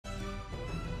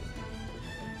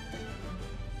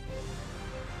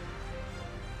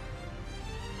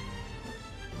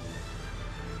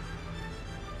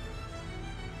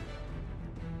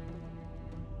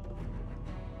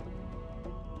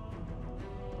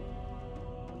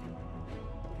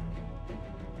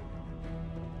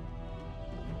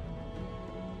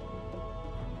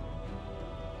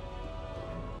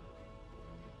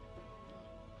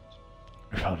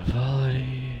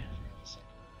Accountability.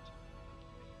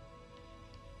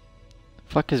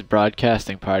 Fuck is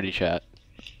broadcasting party chat?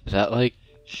 Is that like?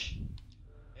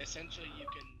 Essentially, you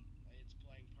can. It's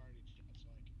playing party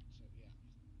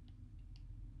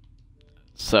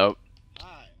chat, So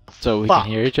Hi. we Fuck.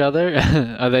 can hear each other?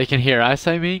 Or they can hear us,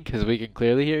 I mean? Because we can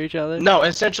clearly hear each other? No,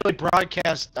 essentially,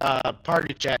 broadcast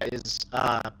party chat is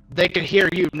they can hear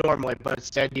you normally, but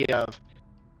it's the idea of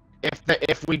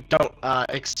if we don't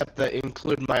accept the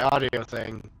include my audio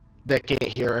thing, they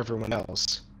can't hear everyone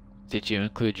else. Did you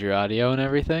include your audio and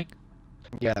everything?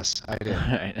 Yes, I did.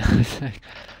 Alright.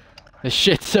 This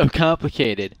shit's so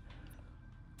complicated.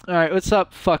 Alright, what's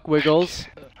up, fuck wiggles?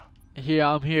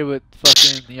 I'm here with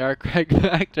fucking the Arcrag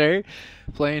Factor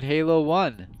playing Halo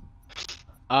 1.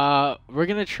 We're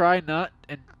gonna try and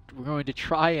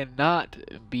not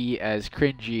be as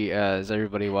cringy as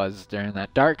everybody was during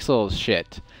that Dark Souls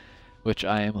shit, which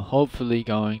I am hopefully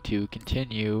going to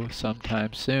continue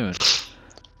sometime soon.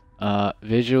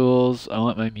 Visuals, I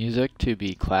want my music to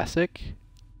be classic.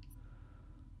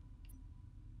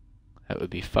 That would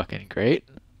be fucking great.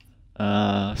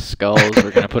 Skulls,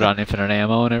 we're gonna put on infinite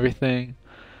ammo and everything.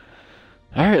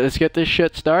 Alright, let's get this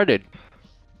shit started.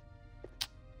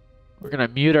 We're gonna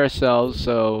mute ourselves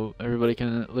so everybody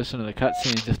can listen to the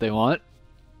cutscenes if they want.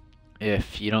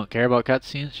 If you don't care about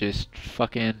cutscenes, just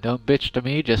fucking don't bitch to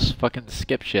me, just fucking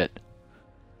skip shit.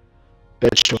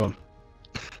 Bitch to him.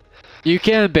 You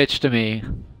can bitch to me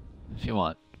if you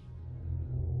want.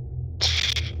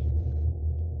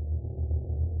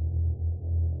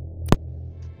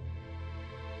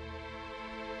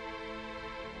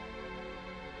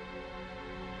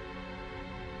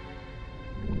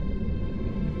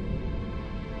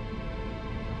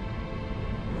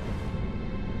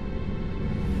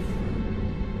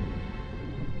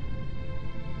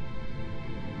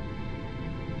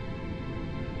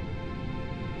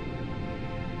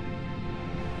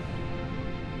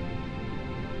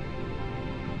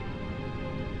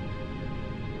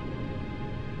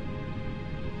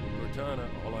 Cortana,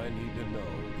 all I need to know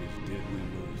is did we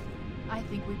lose them? I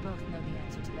think we both know the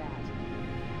answer to that.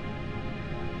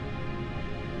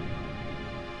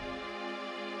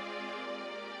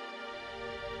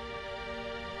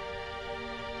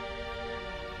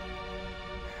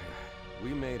 We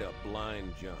made a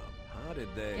blind jump. How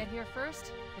did they... Get here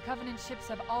first? The Covenant ships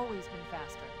have always been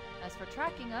faster. As for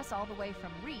tracking us all the way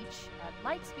from Reach, at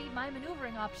light speed my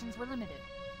maneuvering options were limited.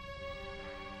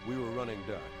 We were running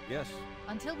dark, yes?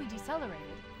 Until we decelerated,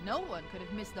 no one could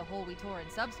have missed the hole we tore in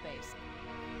subspace.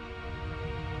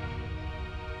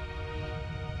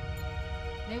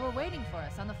 They were waiting for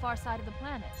us on the far side of the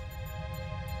planet.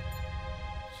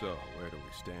 So, where do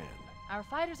we stand? Our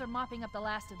fighters are mopping up the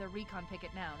last of their recon picket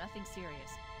now, nothing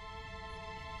serious.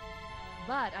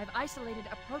 But I've isolated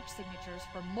approach signatures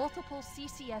for multiple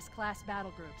CCS-class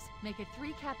battle groups. Make it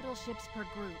 3 capital ships per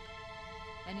group.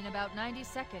 And in about 90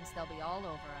 seconds, they'll be all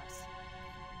over us.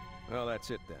 Well,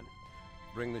 that's it then.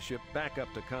 Bring the ship back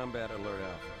up to Combat Alert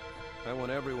Alpha. I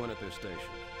want everyone at their station.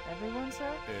 Everyone,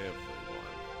 sir?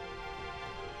 Everyone.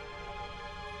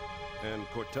 And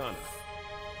Cortana,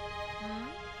 Hmm?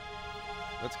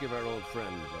 let's give our old friends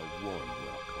a warm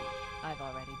welcome. I've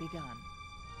already begun.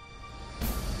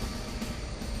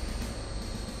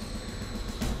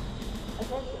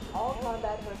 Attention, all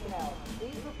combat personnel.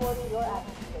 Please report to your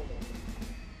action station.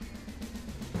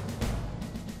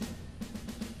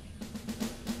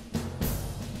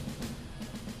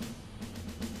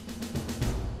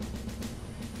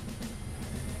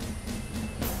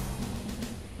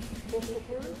 Fifth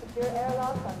platoon, secure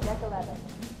airlocks on deck 11.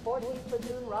 14th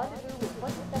platoon, rendezvous with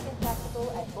 22nd Tactical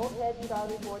at Bulkhead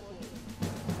Charlie 14.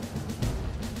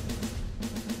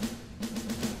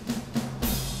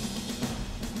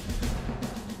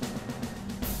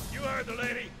 You heard the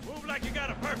lady. Move like you got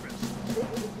a purpose. This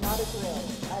is not a drill.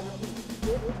 I repeat,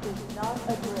 this is not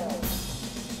a drill.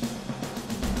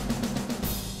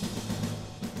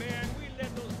 Man, we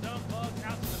let those dumb bugs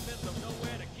out in the middle of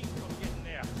nowhere to keep from getting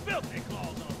their filthy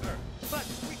claws on her. But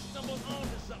we stumbled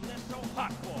onto something that's so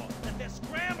hot for that they're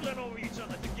scrambling over each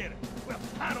other to get it. Well,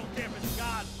 I don't care if it's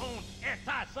God's own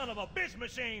anti-son of a bitch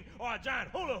machine or a giant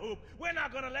hula hoop. We're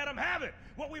not gonna let them have it.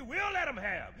 What we will let them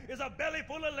have is a belly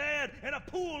full of lead and a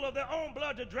pool of their own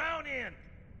blood to drown in.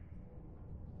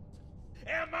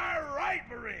 Am I right,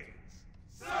 Marines?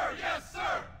 Sir, yes,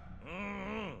 sir!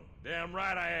 Mm-hmm. Damn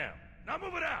right I am. Now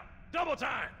move it out. Double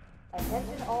time.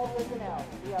 Attention all personnel.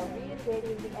 We are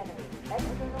re-engaging the enemy.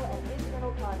 External and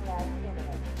internal contact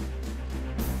imminent.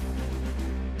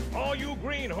 All you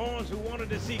greenhorns who wanted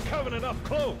to see Covenant up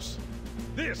close,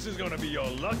 this is gonna be your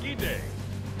lucky day.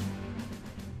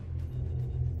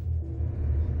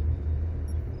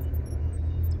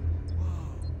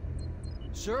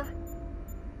 Sir?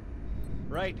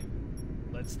 Right.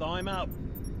 Let's thaw him out.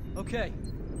 Okay.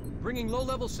 Bringing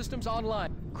low-level systems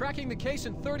online. Cracking the case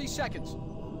in 30 seconds.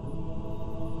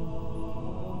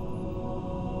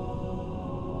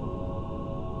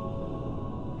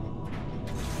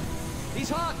 He's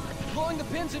hot! Blowing the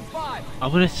pins in 5!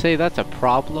 I'm gonna say that's a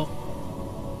problem.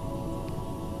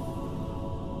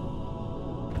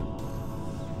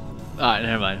 Alright,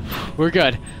 never mind. We're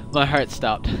good. My heart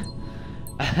stopped.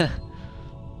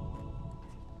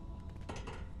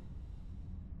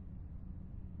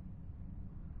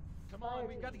 Come on,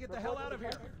 we got to get the hell out of here.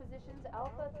 Positions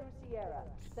Alpha through Sierra.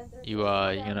 Sensors You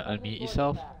gonna unmute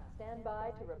yourself? Stand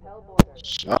by to repel borders.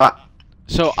 Shut.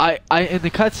 So I in the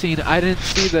cutscene I didn't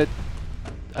see the.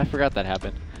 I forgot that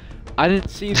happened. I didn't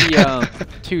see the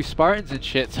 2 Spartans and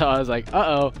shit, so I was like,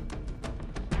 uh-oh.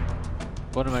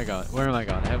 What am I going? Where am I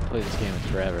going? I haven't played this game in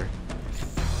forever.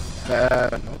 No.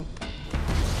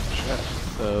 Shit.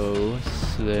 So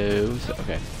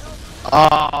okay.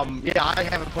 Yeah, I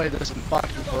haven't played this in fucking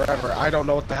forever. I don't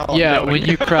know what the hell Yeah, I'm doing. when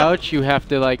you crouch, you have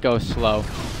to like go slow.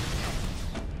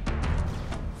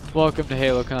 Welcome to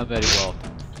Halo Combat Evolved.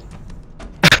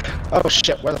 Oh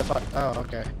shit, where the fuck? Oh,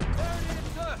 okay. There it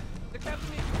is, sir! The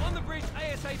captain is on the bridge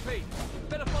ASAP.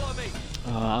 Better follow me.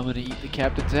 I'm gonna eat the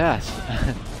captain's ass.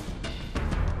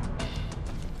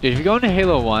 Dude, if you go into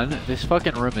Halo 1, this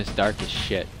fucking room is dark as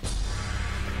shit.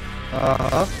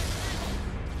 Uh-huh.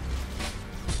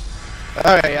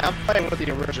 Okay, yeah, I'm playing with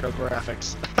the original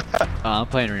graphics. I'm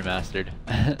playing remastered.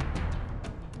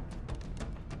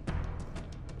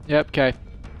 Yep, okay.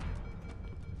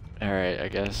 Alright, I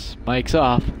guess mic's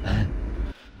off.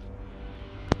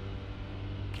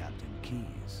 Captain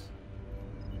Keyes.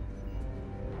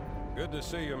 Good to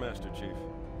see you, Master Chief.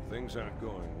 Things aren't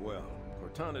going well.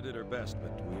 Cortana did her best,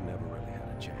 but we never really had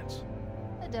a chance.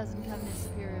 A dozen Covenant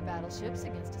superior battleships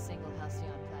against a single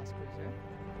Halcyon-class cruiser.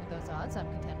 With those odds, I'm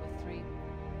content with 3.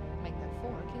 Make that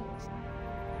 4 kills.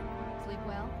 Sleep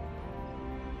well?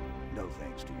 No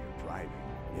thanks to your driving,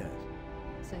 yes.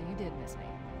 So you did miss me.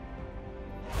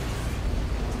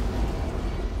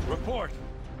 Report.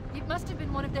 It must have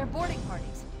been one of their boarding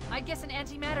parties. I'd guess an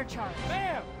antimatter charge.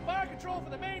 Ma'am, fire control for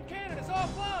the main cannon is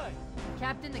offline.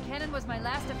 Captain, the cannon was my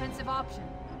last offensive option.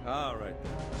 All right,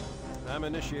 then. I'm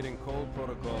initiating cold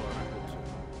protocol Article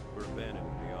 2. We're abandoning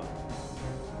the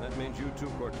Autumn. That means you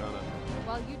too, Cortana.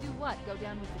 While you do what? Go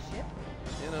down with the ship?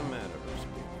 In a manner of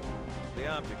speaking. The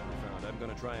object we found, I'm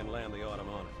gonna try and land the Autumn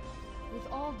on it. With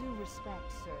all due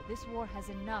respect, sir, this war has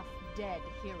enough dead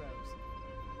heroes.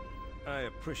 I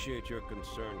appreciate your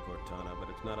concern, Cortana, but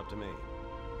it's not up to me.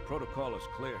 Protocol is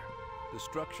clear.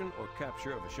 Destruction or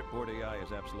capture of a shipboard AI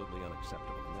is absolutely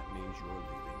unacceptable, and that means you're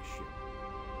leaving ship.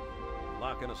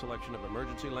 Lock in a selection of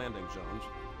emergency landing zones,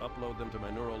 upload them to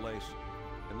my neural lace,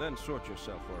 and then sort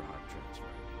yourself for a heart transfer.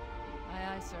 Aye,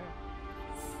 aye, sir.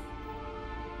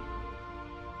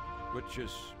 Which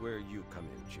is where you come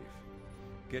in, Chief.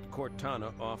 Get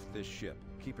Cortana off this ship.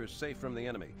 Keep her safe from the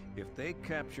enemy. If they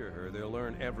capture her, they'll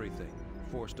learn everything.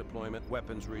 Force deployment,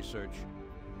 weapons research,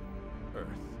 Earth.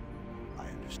 I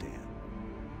understand.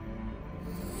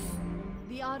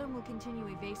 The Autumn will continue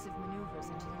evasive maneuvers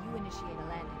until you initiate a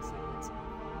landing sequence.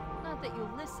 Not that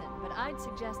you'll listen, but I'd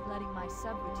suggest letting my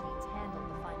subroutines handle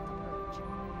the final purge.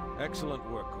 Excellent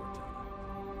work,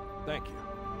 Cortana. Thank you.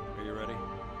 Are you ready?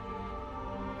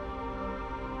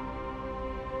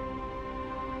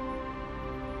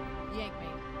 Yank me.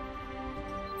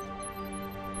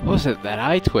 What was it? That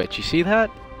eye twitch? You see that?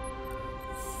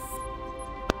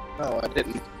 No, I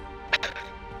didn't.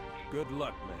 Good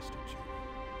luck, Master Chief.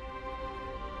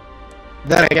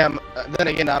 Then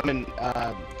again, I'm in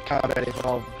Combat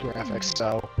Evolved graphics,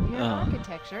 so. Your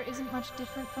architecture isn't much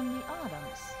different from the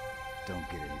Autumn's. Don't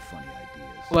get any funny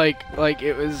ideas. Like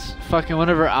it was fucking one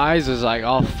of her eyes was like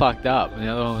all fucked up, and the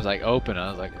other one was like open. I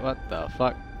was like, what the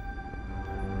fuck?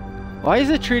 Why is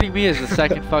it treating me as the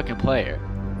second fucking player?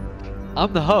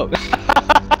 I'm the host.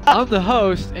 I'm the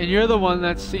host, and you're the one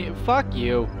that's seeing. Fuck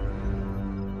you.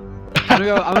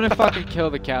 I'm gonna fucking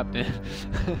kill the captain.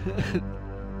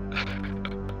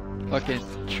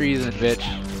 Fucking treason, bitch.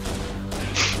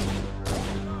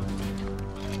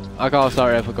 I'll call a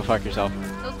sorry if go fuck yourself.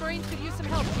 Those Marines could use some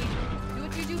help, Chief. Do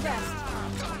what you do best.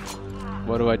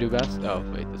 What do I do best? Oh,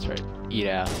 wait, that's right. Eat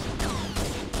ass.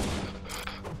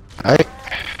 Alright.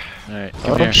 Alright, Oh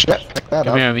come here. shit, pick that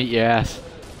Come up. here, I'm eat your ass.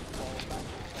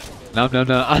 No.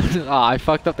 Oh, I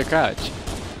fucked up the crouch.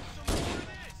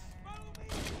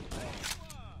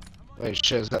 Wait,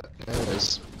 shit, is that? There it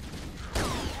is.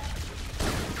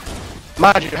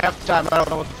 Mind you, half the time I don't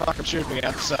know what the fuck I'm shooting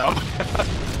at, so.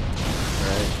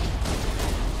 Right.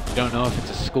 You don't know if it's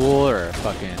a school or a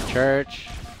fucking church.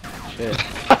 Shit.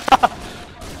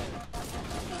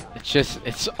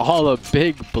 It's all a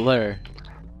big blur. Alright,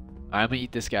 I'm gonna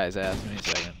eat this guy's ass. Give me a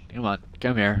second. Come on,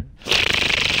 come here.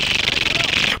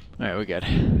 Alright, we're good.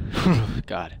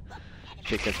 God.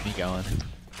 Shit gets me going.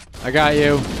 I got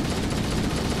you.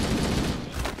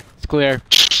 It's clear.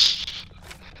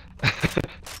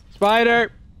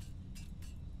 Spider!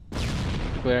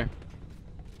 Clear.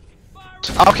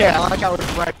 Okay, I like how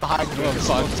it's right behind me. Oh,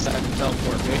 fuck. Decided to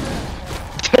teleport me.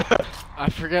 I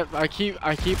forget. I keep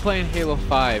playing Halo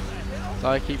 5, so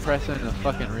I keep pressing the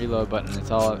fucking reload button. It's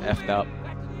all effed up.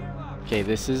 Okay,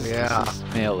 this is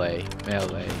melee. All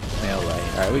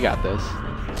right, we got this.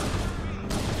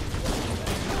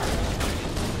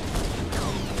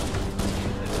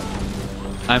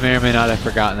 I may or may not have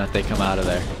forgotten that they come out of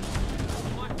there.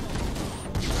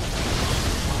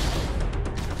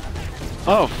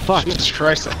 Oh fuck! Jesus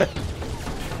Christ!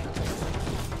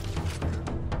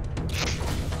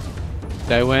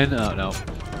 Did I win? Oh no.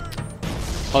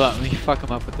 Hold on, let me fuck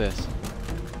him up with this.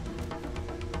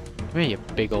 Come here, you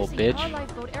big old bitch. Our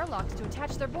lifeboat airlocks to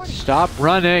attach their boarding. Stop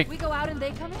running! We go out and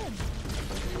they come in.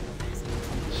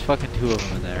 There's fucking 2 of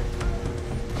them in there.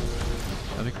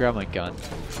 Let me grab my gun.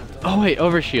 Oh wait,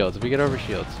 overshields. We get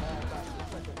overshields.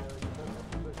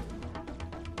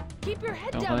 Keep your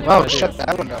head Don't down. mind there, Oh if I shit, do.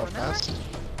 that went out fast.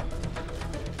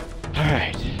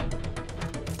 Alright.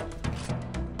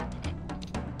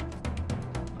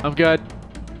 I'm good.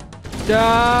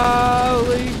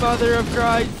 Holy Mother of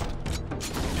Christ!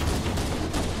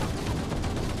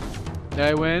 Did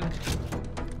I win?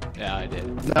 Yeah, I did.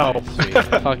 No. Alright, sweet.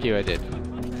 Fuck you, I did.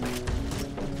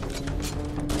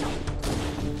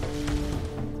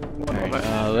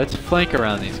 Alright, let's flank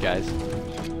around these guys.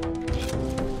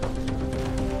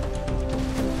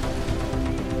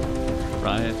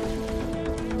 Ryan.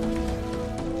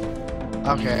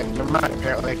 Okay, never mind.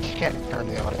 Apparently I can't turn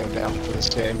the audio down for this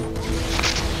game.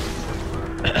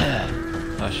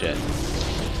 Oh shit.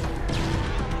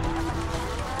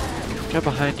 Get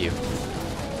behind you.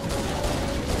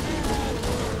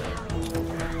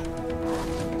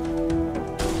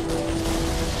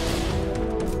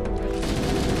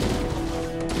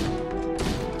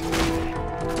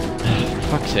 For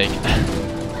fuck's sake.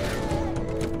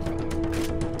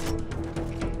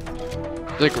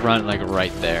 Like run like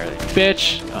right there. Like,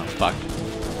 bitch! Oh fuck.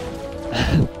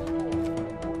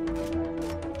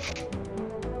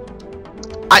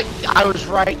 I was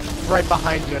right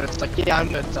behind you and it's like, yeah, I'm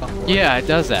gonna teleport. Yeah, it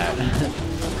does that.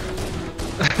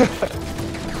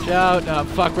 Shout! No,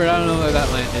 fuck, I don't know where that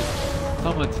landed.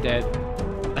 Someone's dead.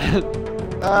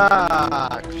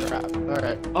 Ah, crap.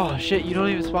 Alright. Oh shit, you don't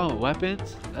even spawn with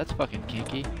weapons? That's fucking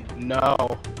kinky.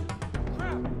 No.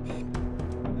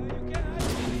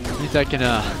 Means I can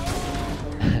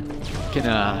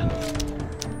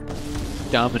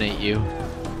dominate you.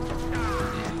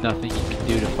 There's nothing you can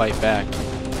do to fight back.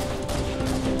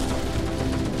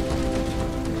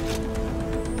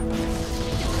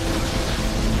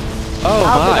 Oh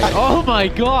my! Oh my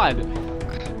god!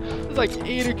 There's like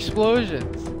 8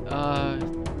 explosions.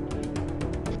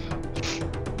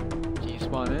 Can you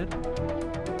spawn in?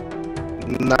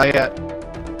 Not yet.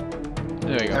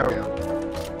 There we go. There we go.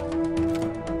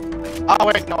 Oh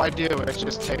wait, no I do, it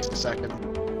just takes a second.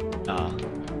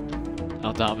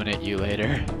 I'll dominate you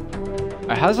later.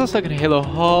 Alright, how's this looking Halo?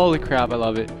 Holy crap, I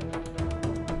love it.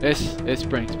 This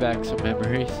brings back some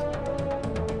memories.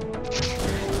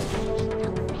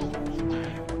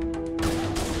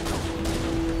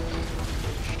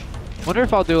 Wonder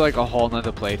if I'll do like a whole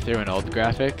nother playthrough in old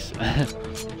graphics.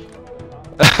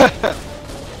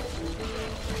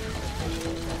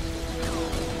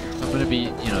 I'm gonna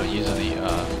be, you know, using the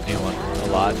new one a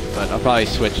lot, but I'll probably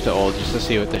switch to old just to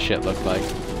see what the shit looked like.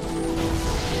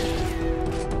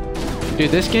 Dude,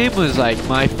 this game was like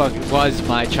my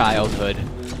childhood.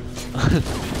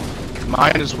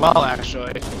 Mine as well,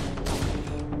 actually.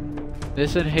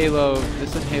 This and Halo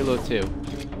 2.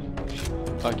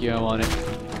 Fuck you, I want it.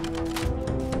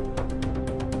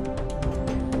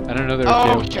 I don't know there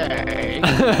were 2. Okay.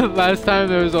 Last time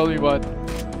there was only 1.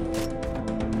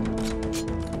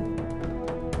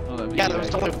 Yeah, there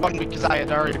was only 1 because I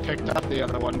had already picked up the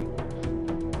other one.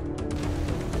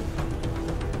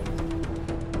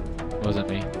 Wasn't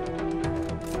me.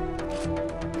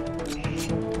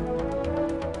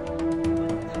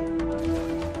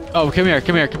 Oh, come here.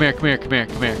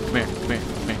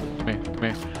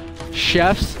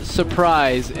 Chef's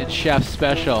surprise and chef's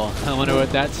special. I wonder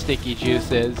what that sticky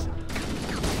juice is.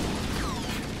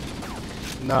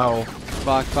 No.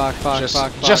 Fuck.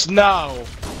 Just no.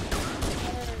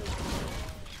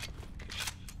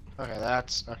 Okay,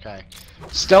 that's okay.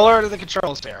 Still learning the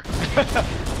controls here.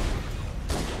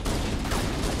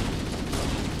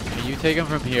 You take him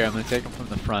from here, I'm gonna take him from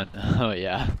the front. Oh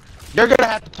yeah. You're gonna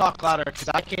have to talk louder because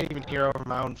I can't even hear over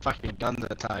my own fucking guns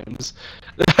at times.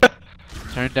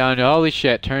 Turn down, holy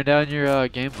shit, turn down your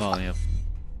game volume.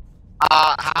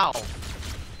 How?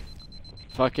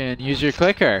 Fucking use your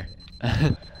clicker.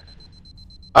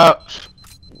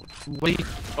 Wait.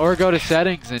 Or go to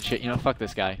settings and shit, you know, fuck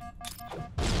this guy.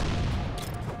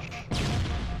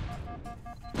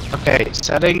 Okay,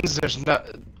 settings, there's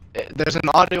an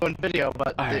audio and video,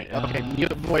 but Alright, okay,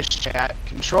 mute voice chat,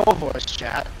 control voice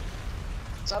chat,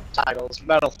 subtitles,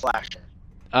 metal flasher.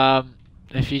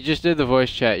 If you just did the voice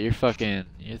chat, your thing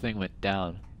went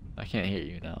down. I can't hear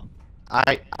you now.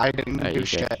 I didn't Alright, do you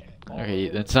shit. good. Okay,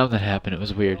 then something happened, it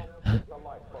was weird.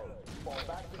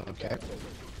 Okay.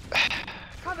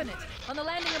 Covenant, on the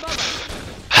landing above us.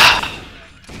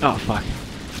 Oh fuck.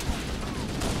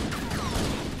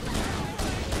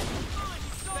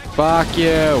 Fuck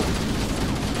you!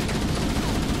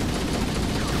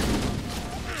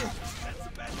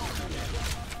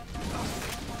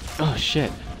 Oh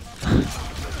shit.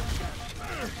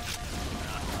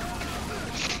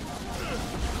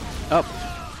 Oh.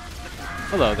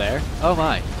 Hello there. Oh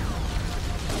my.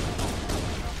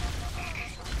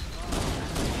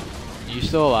 You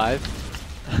still alive?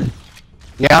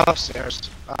 Yeah, I'm upstairs.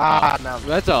 No.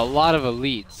 That's a lot of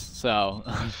elites, so.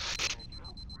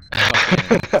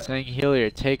 Sang Healy are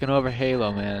taking over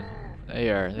Halo, man. They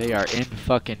are in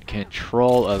fucking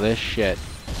control of this shit.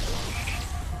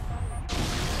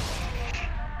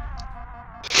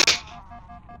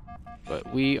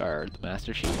 But we are the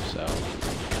Master Chief, so.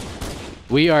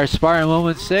 We are Spartan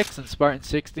 116 and Spartan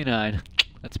 69.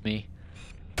 That's me.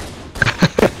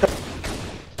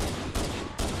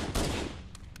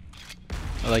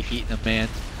 I like eating a man's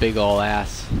big ol'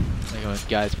 ass. Like when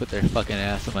guys put their fucking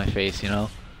ass in my face, you know?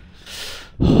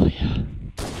 Oh yeah.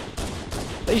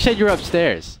 You said you were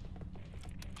upstairs.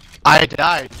 I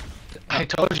died. I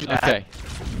told you that. Okay.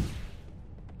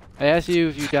 I asked you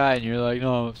if you died, and you're like,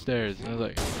 "No, I'm upstairs." And I was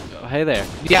like, oh, "Hey there."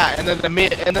 Yeah, and then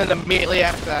immediately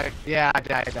after that, yeah, I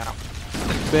died now.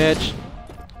 Bitch.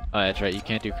 Oh, that's right. You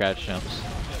can't do crouch jumps.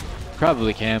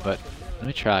 Probably can, but let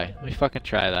me try. Let me fucking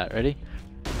try that. Ready?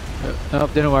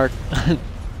 Nope, didn't work.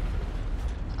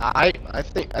 I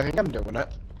think I'm doing it.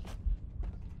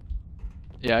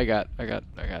 Yeah, I got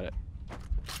it.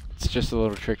 It's just a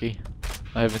little tricky.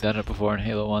 I haven't done it before in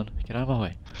Halo 1. Get out of my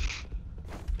way.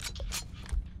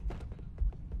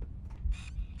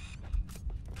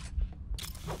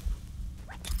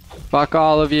 Fuck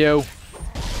all of you.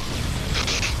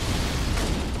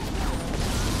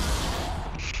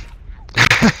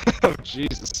 Oh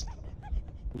Jesus!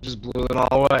 You just blew it all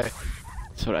away.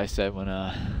 That's what I said when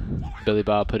Billy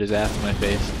Bob put his ass in my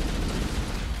face.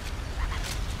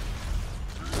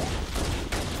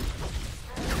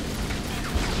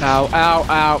 Ow, ow,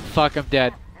 ow. Fuck, I'm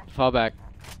dead. Fall back.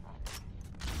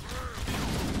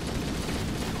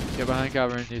 Get behind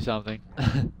cover and do something.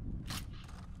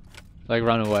 Like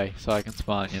run away so I can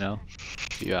spawn, you know?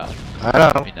 Yeah. I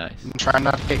know. That'd be nice. I'm trying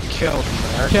not to get killed in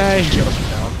there. Okay. Shield me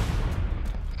down.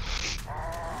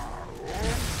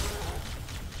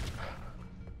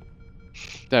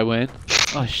 Did I win?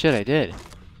 Oh shit, I did.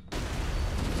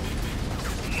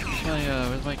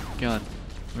 Where's my gun?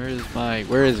 Where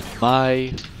is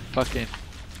my fucking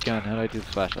gun? How do I do the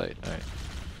flashlight? Alright.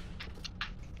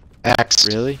 X.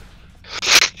 Really?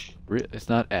 It's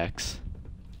not X.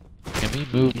 Can we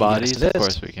move bodies? Yes, it Of is.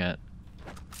 course we can't.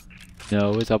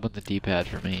 No, it's up on the D-pad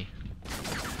for me.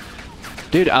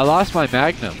 Dude, I lost my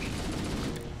Magnum.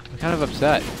 I'm kind of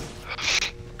upset.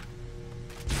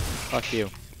 Fuck you.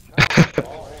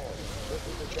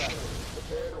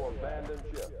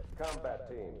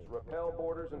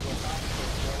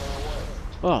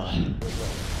 Oh.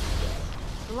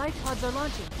 The light pods are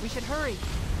launching. We should hurry.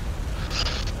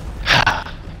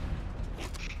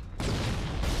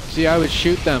 See, I would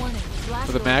shoot them Warning, blast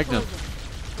with a door Magnum closing.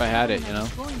 if I had it, you know?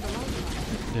 Exploring the light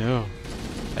pod. No.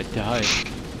 I died.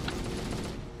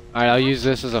 Alright, I'll use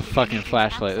this as a fucking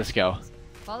flashlight. Let's go.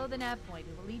 Follow the nav point.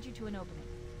 It will lead you to an opening.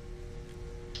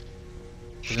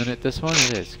 Isn't it this one?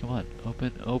 It is. Come on.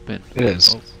 Open, open. It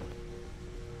is. Oh.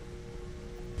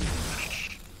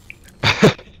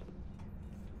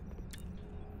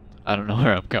 I don't know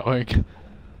where I'm going.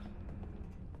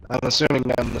 I'm assuming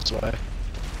I'm this way.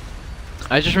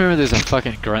 I just remember there's a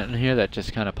fucking grunt in here that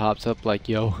just kind of pops up like,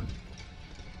 yo.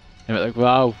 And we're like,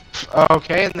 wow.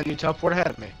 Okay, and then you teleport ahead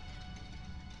of me.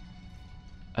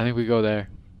 I think we go there.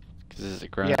 Because this is a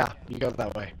grunt. Yeah, you go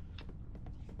that way.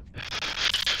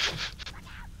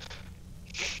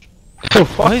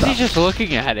 Why is he just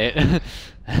looking at it?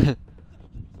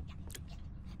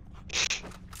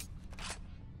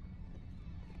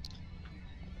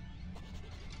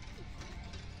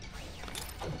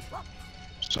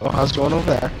 So how's it going over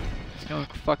there? It's going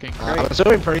fucking I'm great.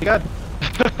 assuming pretty good.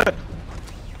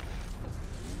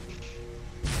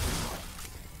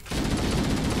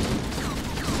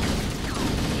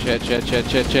 Shit.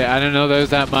 I didn't know there was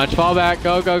that much. Fall back.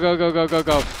 Go. Oh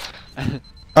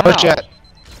Ow. shit.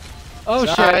 Oh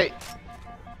Sorry. shit.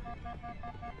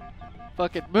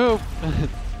 Fucking move.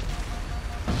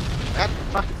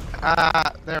 Fuck.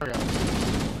 There we go.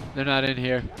 They're not in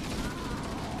here.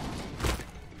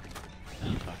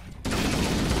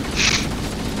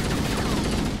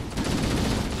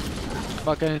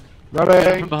 Fucking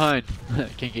Running. from behind.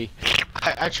 Kinky.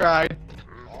 I tried.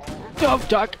 No,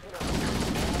 duck.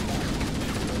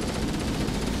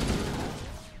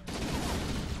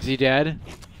 Is he dead?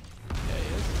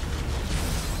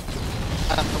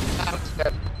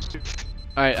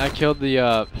 Alright, I killed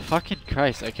the fucking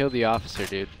Christ, I killed the officer,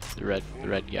 dude. The red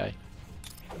guy.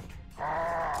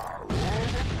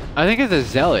 I think it's a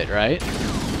zealot, right?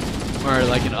 Or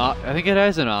like I think it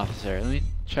is an officer. Let me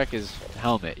check his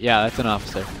helmet. Yeah, that's an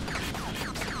officer.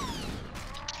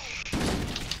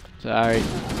 Sorry.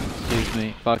 Excuse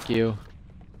me. Fuck you.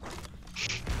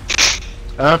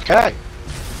 Okay.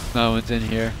 No one's in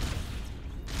here.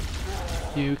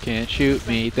 You can't shoot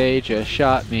me, they just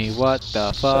shot me, what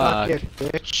the Suck fuck? it,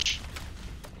 bitch.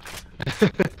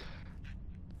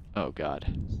 Oh god.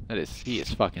 He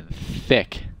is fucking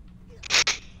thick.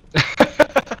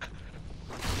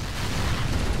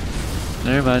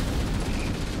 Never mind.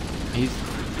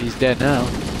 He's dead now.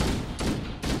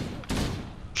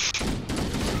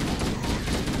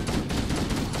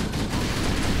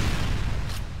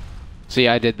 See,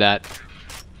 I did that.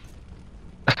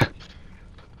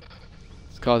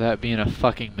 Call that being a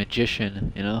fucking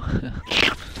magician, you know?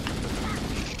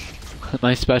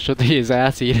 My specialty is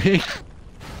ass eating. Oh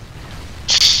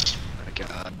my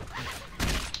god.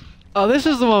 Oh, this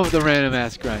is the one with the random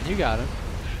ass grunt. You got him.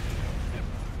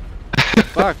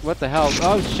 Fuck, what the hell?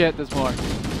 Oh shit, there's more.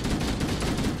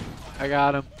 I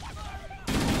got him.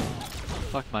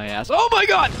 Fuck my ass. Oh my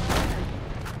god!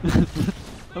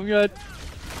 I'm good.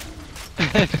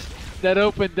 That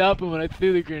opened up and when I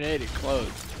threw the grenade it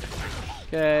closed.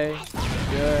 Okay,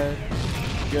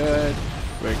 good.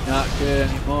 We're not good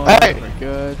anymore. Hey! We're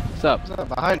good. What's up? What's up,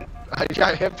 behind? I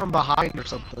got hit from behind or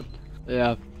something.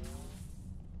 Yeah.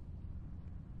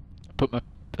 Put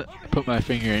my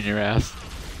finger in your ass.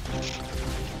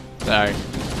 Sorry.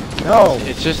 No.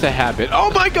 It's just a habit.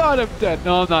 Oh my god, I'm dead.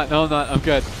 No, I'm not. I'm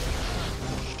good.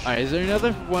 Alright, is there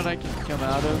another one I can come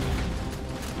out of?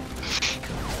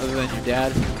 Other than your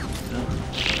dad? No.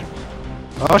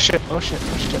 Oh shit.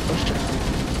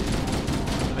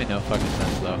 That made no fucking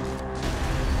sense though.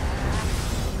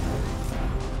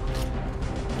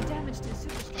 The damage to the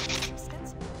superstructure is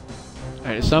extensive.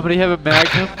 Alright, does somebody have a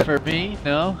magnum for me?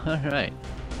 No? Alright.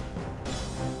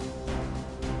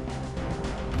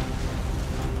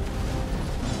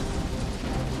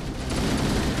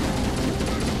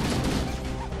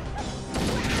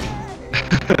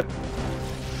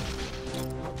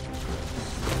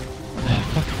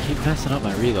 Keep messing up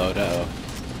my reload, uh-oh.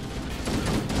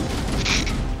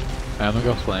 Alright, I'm gonna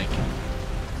go flank.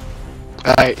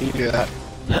 Alright, you do that.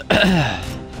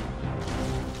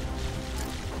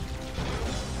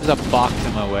 There's a box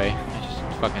in my way. I just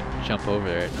fucking jump over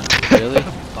it. No, really?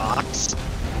 Box.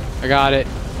 I got it.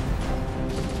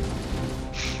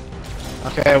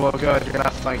 Okay, well good, you're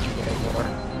not flanking anymore.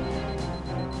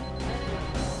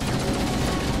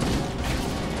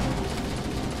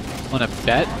 Wanna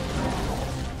bet?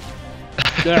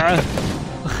 I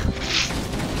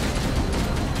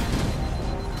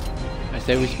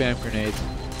say we spam grenades.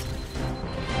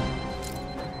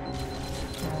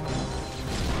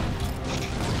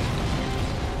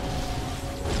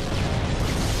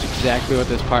 It's exactly what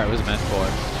this part was meant for.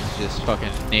 It's just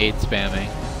fucking nade spamming.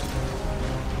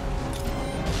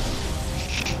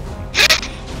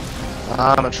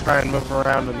 I'm gonna try and move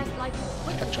around and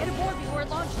Quick, get aboard before it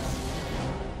launches.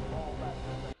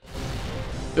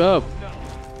 Oh!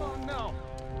 Oh no!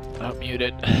 Oh,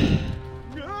 muted.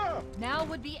 Now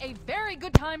would be a very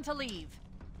good time to leave.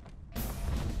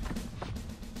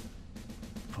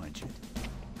 Punch it.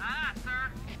 Aye,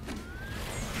 sir.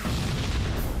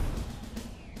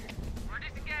 We're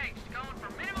disengaged, going for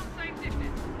minimum safe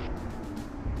distance.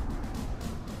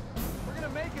 We're gonna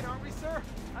make it, aren't we, sir?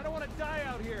 I don't want to die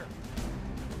out here.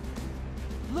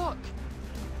 Look!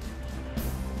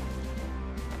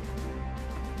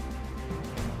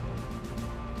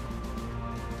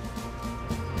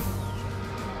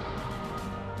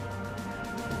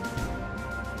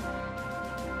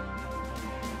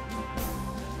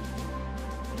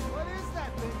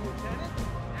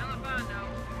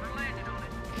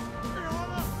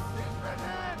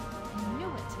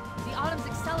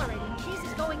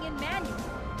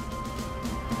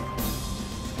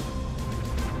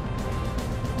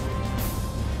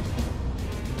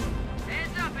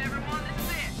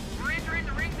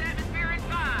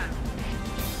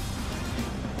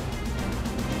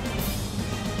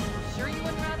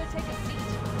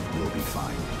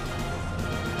 find it.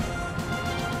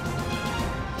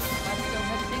 I still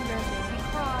had fingers, they'd be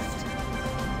crossed.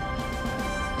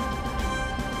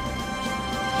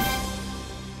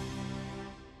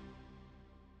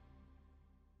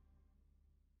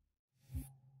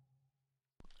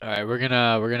 All right, we're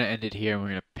gonna end it here, and we're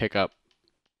gonna pick up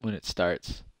when it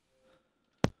starts.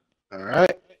 All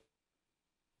right.